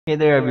Hey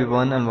there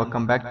everyone and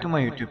welcome back to my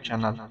YouTube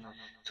channel.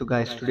 So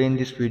guys, today in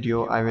this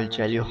video I will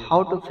tell you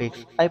how to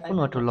fix iPhone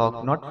auto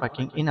lock not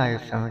working in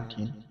iOS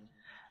 17.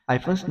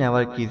 iPhone's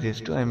never ceases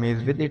to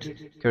amaze with its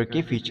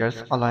quirky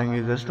features allowing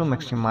users to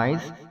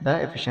maximize the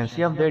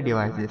efficiency of their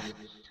devices.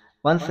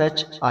 One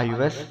such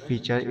iOS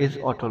feature is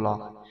auto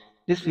lock.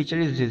 This feature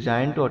is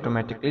designed to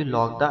automatically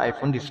lock the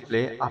iPhone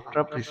display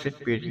after a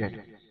preset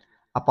period.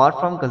 Apart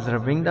from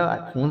conserving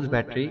the phone's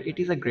battery, it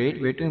is a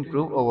great way to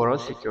improve overall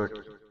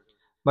security.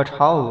 But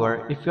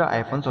however, if your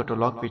iPhone's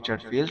auto-lock feature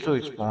fails to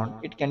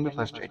respond, it can be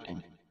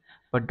frustrating.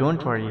 But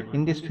don't worry,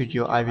 in this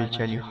video I will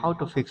tell you how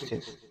to fix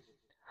this.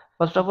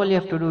 First of all you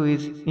have to do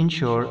is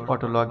ensure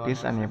auto-lock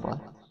is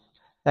enabled.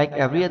 Like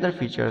every other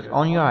feature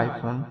on your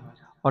iPhone,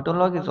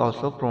 auto-lock is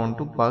also prone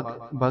to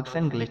bugs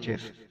and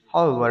glitches.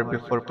 However,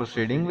 before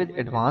proceeding with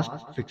advanced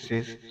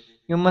fixes,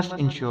 you must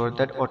ensure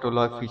that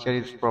auto-lock feature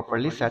is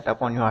properly set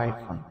up on your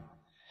iPhone.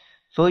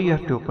 So you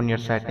have to open your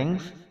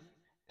settings,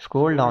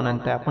 scroll down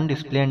and tap on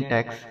display and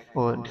text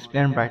or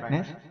display and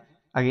brightness.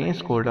 Again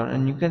scroll down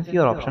and you can see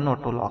your option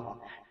auto lock.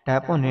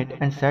 Tap on it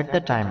and set the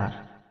timer.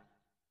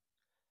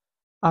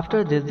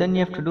 After this then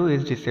you have to do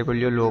is disable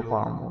your low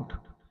power mode.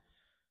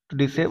 To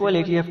disable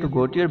it you have to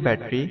go to your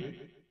battery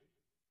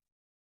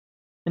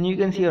and you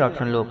can see your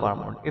option low power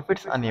mode. If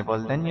it's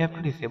enabled then you have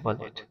to disable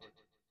it.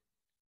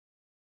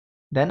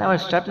 Then our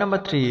step number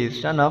 3 is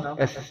turn off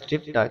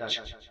assistive touch.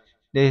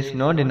 There is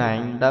no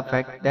denying the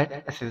fact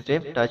that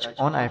assistive touch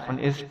on iPhone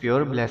is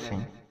pure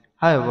blessing.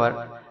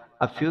 However,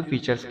 a few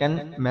features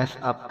can mess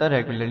up the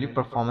regularly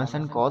performance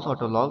and cause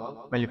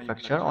autolog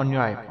malfunction on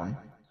your iPhone.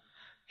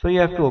 So you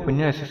have to open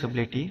your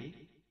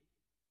accessibility.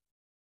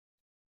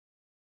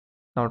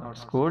 Now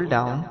scroll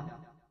down.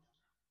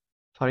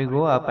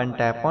 Go up and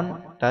tap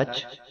on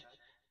touch.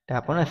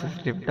 Tap on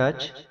assistive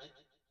touch.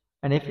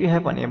 And if you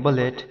have enabled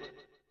it,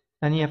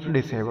 then you have to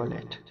disable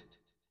it.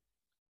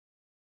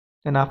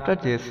 Then after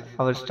this,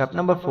 our step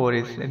number 4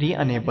 is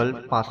re-enable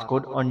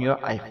passcode on your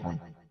iPhone.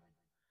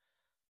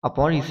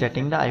 Upon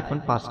resetting the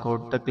iPhone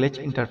passcode, the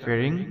glitch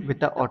interfering with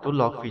the auto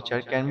lock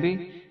feature can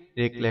be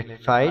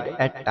rectified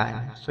at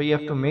times. So you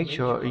have to make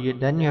sure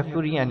then you have to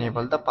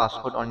re-enable the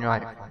passcode on your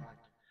iPhone.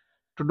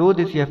 To do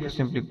this, you have to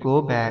simply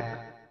go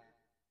back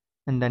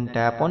and then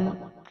tap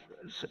on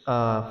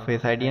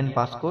Face ID and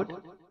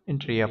passcode,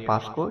 enter your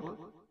passcode,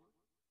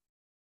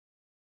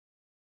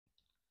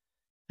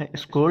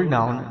 scroll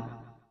down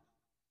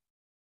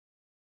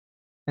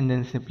and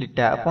then simply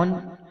tap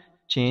on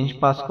change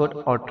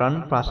passcode or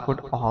turn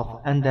passcode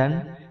off and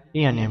then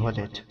re-enable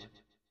it.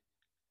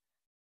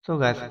 So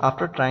guys,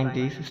 after trying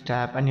this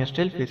step and you're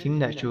still facing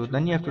the issue,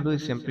 then you have to do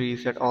is simply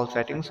reset all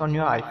settings on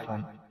your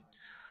iPhone.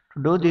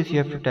 To do this you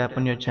have to tap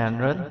on your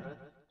general,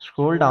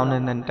 scroll down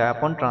and then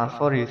tap on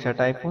transfer reset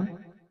iPhone,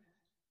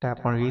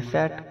 tap on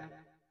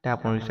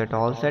reset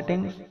all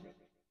settings,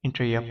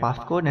 enter your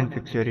passcode and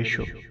fix your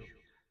issue.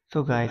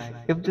 So guys,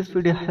 if this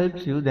video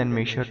helps you then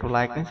make sure to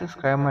like and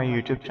subscribe my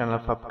YouTube channel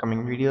for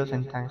upcoming videos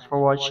and thanks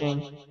for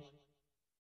watching.